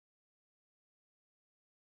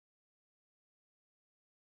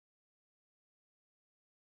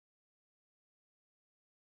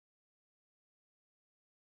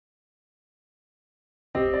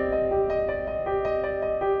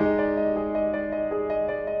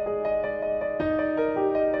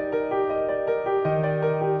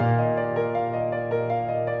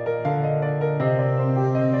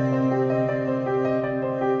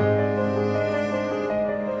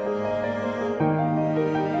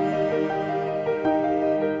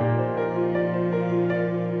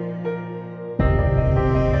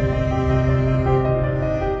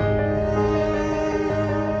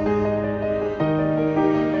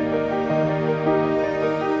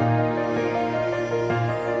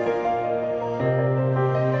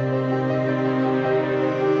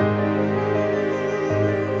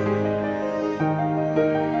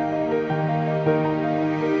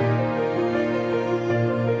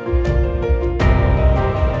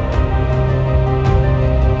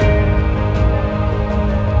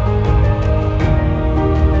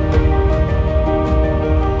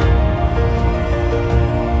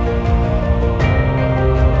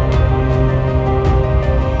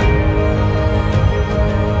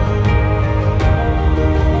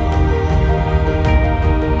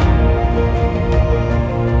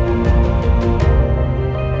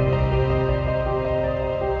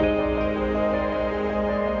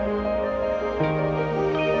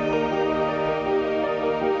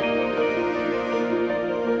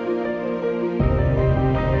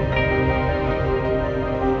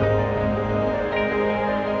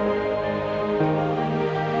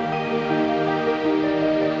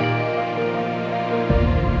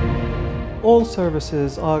All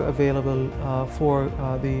services are available for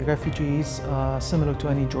the refugees, similar to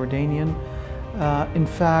any Jordanian. In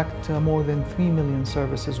fact, more than 3 million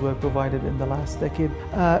services were provided in the last decade.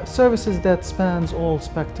 Services that spans all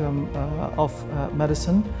spectrum of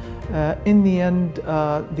medicine. In the end,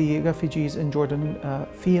 the refugees in Jordan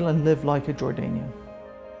feel and live like a Jordanian.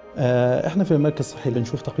 احنا في المركز الصحي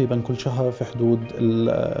بنشوف تقريبا كل شهر في حدود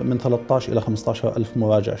من 13 الى 15 الف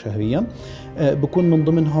مراجع شهريا. بكون من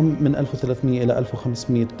ضمنهم من 1300 الى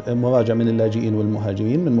 1500 مراجع من اللاجئين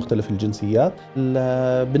والمهاجرين من مختلف الجنسيات.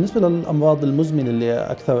 بالنسبه للامراض المزمنه اللي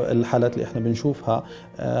اكثر الحالات اللي احنا بنشوفها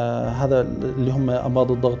هذا اللي هم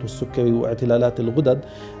امراض الضغط والسكري واعتلالات الغدد،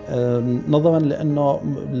 نظرا لانه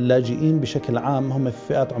اللاجئين بشكل عام هم في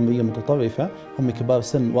فئات عمريه متطرفه، هم كبار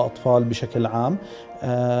سن واطفال بشكل عام.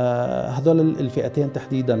 هذول الفئتين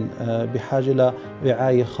تحديدا بحاجه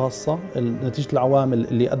لرعايه خاصه نتيجه العوامل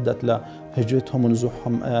اللي ادت لهجرتهم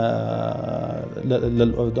ونزوحهم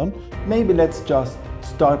للاردن. Maybe let's just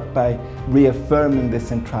start by reaffirming the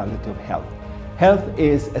centrality of health. Health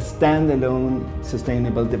is a standalone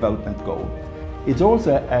sustainable development goal. It's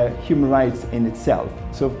also a human rights in itself.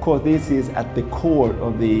 So of course this is at the core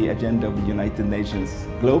of the agenda of the United Nations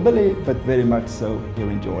globally, but very much so here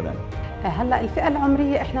in Jordan. هلا الفئة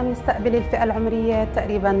العمرية احنا بنستقبل الفئة العمرية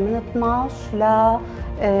تقريبا من 12 ل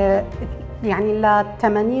يعني ل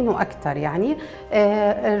 80 واكثر، يعني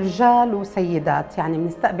رجال وسيدات، يعني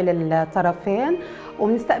بنستقبل الطرفين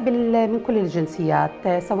وبنستقبل من كل الجنسيات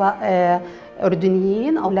سواء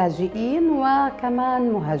أردنيين أو لاجئين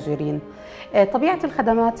وكمان مهاجرين. طبيعة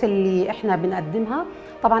الخدمات اللي احنا بنقدمها،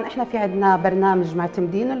 طبعا احنا في عندنا برنامج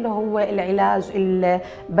معتمدين اللي هو العلاج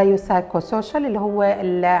البيوسايكوسوشيال، اللي هو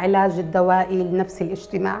العلاج الدوائي النفسي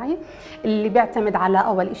الاجتماعي، اللي بيعتمد على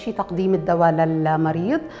اول شيء تقديم الدواء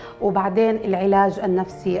للمريض، وبعدين العلاج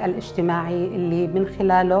النفسي الاجتماعي اللي من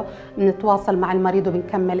خلاله بنتواصل مع المريض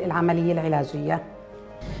وبنكمل العملية العلاجية.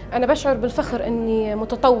 أنا بشعر بالفخر أني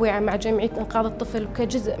متطوعة مع جمعية إنقاذ الطفل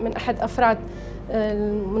كجزء من أحد أفراد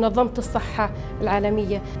منظمة الصحة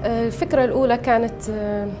العالمية. الفكرة الأولى كانت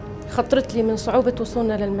خطرت لي من صعوبة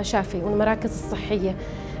وصولنا للمشافي والمراكز الصحية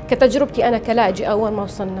كتجربتي أنا كلاجئة أول ما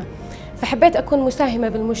وصلنا، فحبيت أكون مساهمة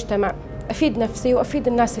بالمجتمع، أفيد نفسي وأفيد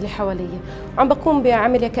الناس اللي حوالي، وعم بقوم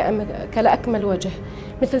بعملية كلأكمل وجه،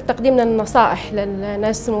 مثل تقديم النصائح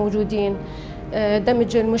للناس الموجودين،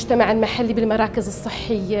 دمج المجتمع المحلي بالمراكز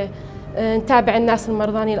الصحية، نتابع الناس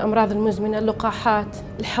المرضانين الأمراض المزمنة، اللقاحات،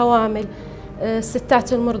 الحوامل،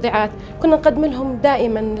 الستات المرضعات، كنا نقدم لهم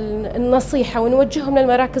دائما النصيحة ونوجههم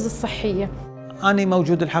للمراكز الصحية. أنا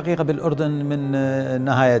موجود الحقيقة بالأردن من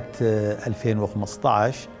نهاية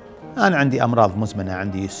 2015. أنا عندي أمراض مزمنة،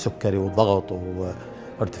 عندي السكري والضغط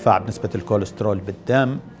وارتفاع بنسبة الكوليسترول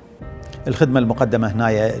بالدم. الخدمة المقدمة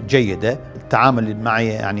هنا جيدة، التعامل معي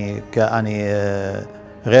يعني كأني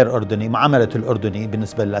غير أردني، معاملة الأردني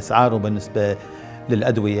بالنسبة للأسعار وبالنسبة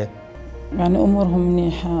للأدوية. يعني أمورهم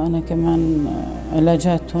منيحة. أنا كمان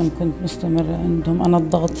علاجاتهم كنت مستمرة عندهم. أنا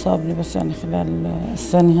الضغط صاب لي بس يعني خلال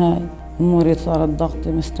السنة هاي أموري صارت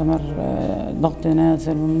ضغطي مستمر، ضغطي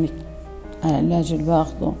نازل ومني العلاج اللي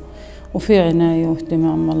باخده، وفي عناية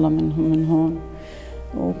واهتمام والله من هون.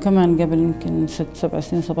 وكمان قبل يمكن 6-7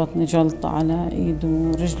 سنين صابتني جلطة على إيدي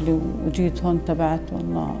ورجلي، وجيت هون تبعت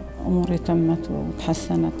والله أموري تمت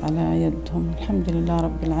وتحسنت على يدهم الحمد لله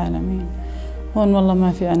رب العالمين. هون والله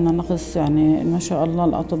ما في عنا نقص، يعني ما شاء الله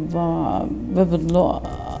الأطباء ببذلوا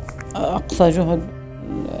أقصى جهد.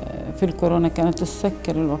 في الكورونا كانت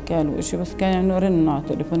تسكر الوكالة وإشي، بس كان يعني يرنوا على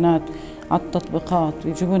تليفونات على التطبيقات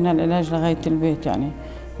ويجيبوا لنا العلاج لغاية البيت، يعني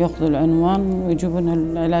ياخذوا العنوان ويجيبوا لنا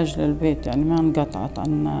العلاج للبيت، يعني ما انقطعت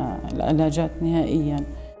عنا العلاجات نهائيا.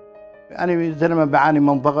 أنا زلمة بعاني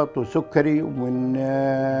من ضغط وسكري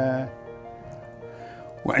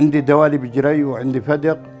وعندي دوالي بجري وعندي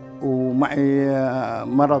فدق، ومعي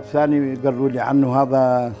مرض ثاني قالوا لي عنه،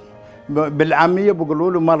 هذا بالعامية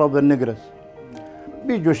بيقولوا له مرض النقرس.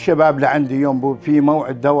 بيجوا الشباب لعندي يوم في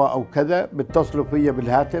موعد دواء أو كذا بيتصلوا فيا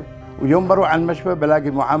بالهاتف، ويوم بروح على المشفى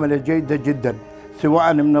بلاقي معاملة جيدة جدا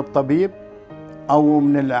سواء من الطبيب أو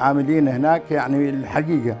من العاملين هناك، يعني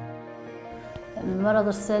الحقيقة. المرض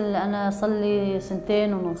السل أنا صار لي 2.5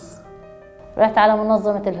 سنين. رحت على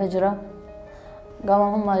منظمة الهجرة،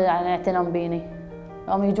 قاموا هم يعني اعتنوا بيني،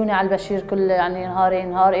 قاموا يجوني على البشير كل يعني نهار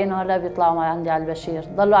إيه نهار لا بيطلعوا عندي على البشير،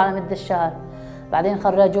 ضلوا على مدة الشهر. بعدين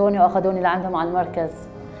خرجوني وأخذوني لعندهم على المركز،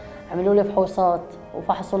 عملوا لي فحوصات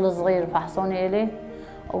وفحصوا الصغير فحصوني إلي،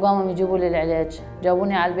 وقاموا يجيبوا لي العلاج.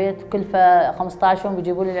 جابوني على البيت كل 15 يوم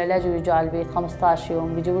بيجيبوا لي العلاج ويجوا على البيت، 15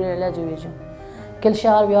 يوم بيجيبوا لي العلاج ويجوا، كل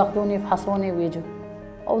شهر بياخذوني يفحصوني ويجوا،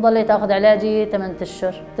 وضليت اخذ علاجي 8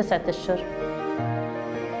 اشهر 9 اشهر.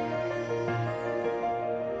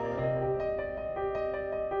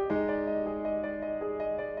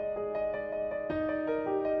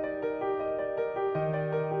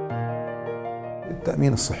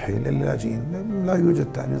 التأمين الصحي للاجئين، لا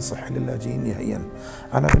يوجد تأمين صحي للاجئين نهائيا.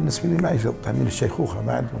 أنا بالنسبة لي معي تأمين الشيخوخة،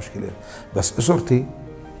 ما عندي مشكلة، بس أسرتي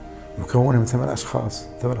مكونة من 8 أشخاص،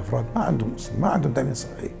 8 أفراد ما عندهم تأمين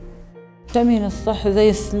صحي. التأمين الصحي زي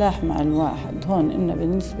السلاح مع الواحد. هون إنه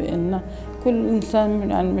بالنسبة لنا كل إنسان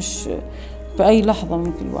يعني مش بأي لحظة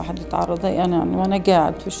ممكن الواحد يتعرض. هي أنا يعني وأنا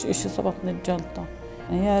قاعد فيش إشي صبتني الجلطة،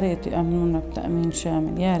 يا ريت يأمنونا بتأمين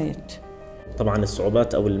شامل يا ريت. طبعا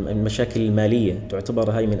الصعوبات أو المشاكل المالية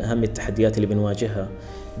تعتبر هاي من أهم التحديات اللي بنواجهها،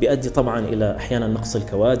 بيؤدي طبعا إلى أحيانا نقص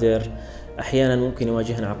الكوادر، أحيانا ممكن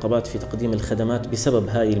يواجهنا عقبات في تقديم الخدمات بسبب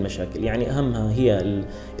هاي المشاكل. يعني أهمها هي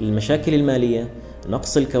المشاكل المالية،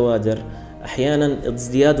 نقص الكوادر، أحيانا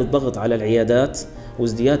ازدياد الضغط على العيادات،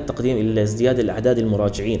 ازدياد الأعداد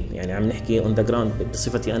المراجعين. يعني عم نحكي اون ذا جراوند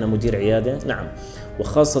بصفتي أنا مدير عيادة، نعم،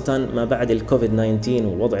 وخاصة ما بعد الكوفيد 19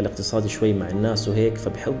 والوضع الاقتصادي شوي مع الناس وهيك،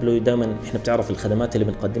 فبحبوا دائما، احنا بتعرف الخدمات اللي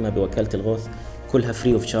بنقدمها بوكالة الغوث كلها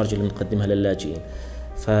فري اوف تشارج اللي بنقدمها للاجئين،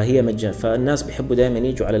 فهي مجان، فالناس بيحبوا دائما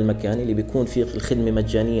يجوا على المكان اللي بيكون فيه الخدمة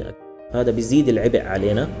مجانية. هذا بيزيد العبء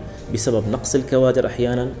علينا بسبب نقص الكوادر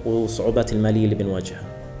أحيانا والصعوبات المالية اللي بنواجهها.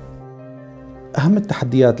 أهم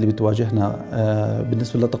التحديات اللي بتواجهنا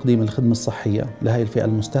بالنسبة لتقديم الخدمة الصحية لهذه الفئة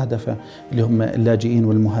المستهدفة اللي هم اللاجئين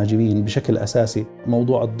والمهاجرين بشكل أساسي،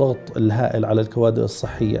 موضوع الضغط الهائل على الكوادر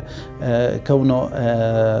الصحية، كونه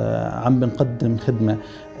عم بنقدم خدمة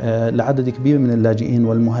لعدد كبير من اللاجئين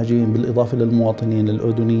والمهاجرين بالإضافة للمواطنين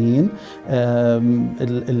الأردنيين.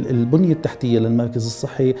 البنية التحتية للمركز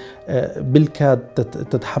الصحي بالكاد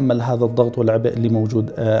تتحمل هذا الضغط والعبء اللي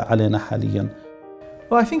موجود علينا حالياً.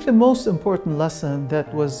 Well, I think the most important lesson that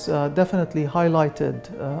was definitely highlighted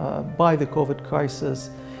by the COVID crisis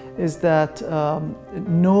is that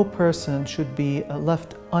no person should be left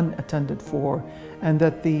unattended for, and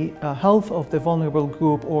that the health of the vulnerable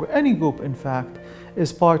group, or any group in fact, is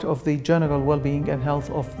part of the general well-being and health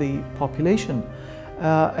of the population.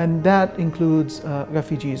 And that includes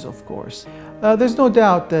refugees, of course. There's no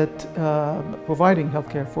doubt that providing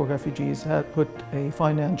healthcare for refugees had put a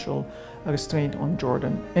financial restraint on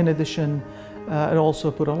Jordan. In addition, it also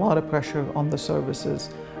put a lot of pressure on the services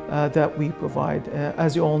that we provide. As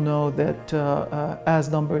you all know, that as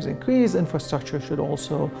numbers increase, infrastructure should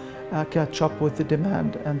also catch up with the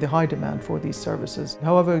demand and the high demand for these services.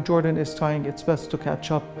 However, Jordan is trying its best to catch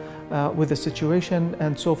up with the situation,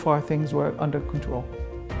 and so far things were under control.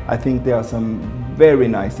 I think there are some very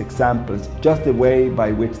nice examples, just the way by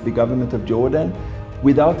which the government of Jordan,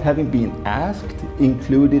 without having been asked,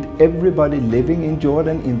 included everybody living in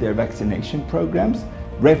Jordan in their vaccination programs,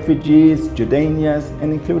 refugees, Jordanians, and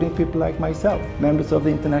including people like myself, members of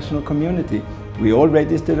the international community. We all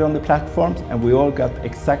registered on the platforms and we all got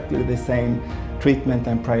exactly the same treatment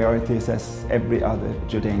and priorities as every other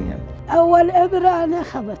Jordanian. أول إبرة أنا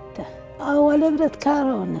أخذتها، أول إبرة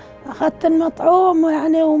كورونا، أخذت المطعوم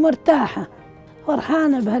ويعني ومرتاحة،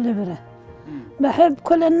 فرحانة بهالإبرة. بحب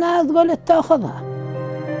كل الناس قلت تأخذها.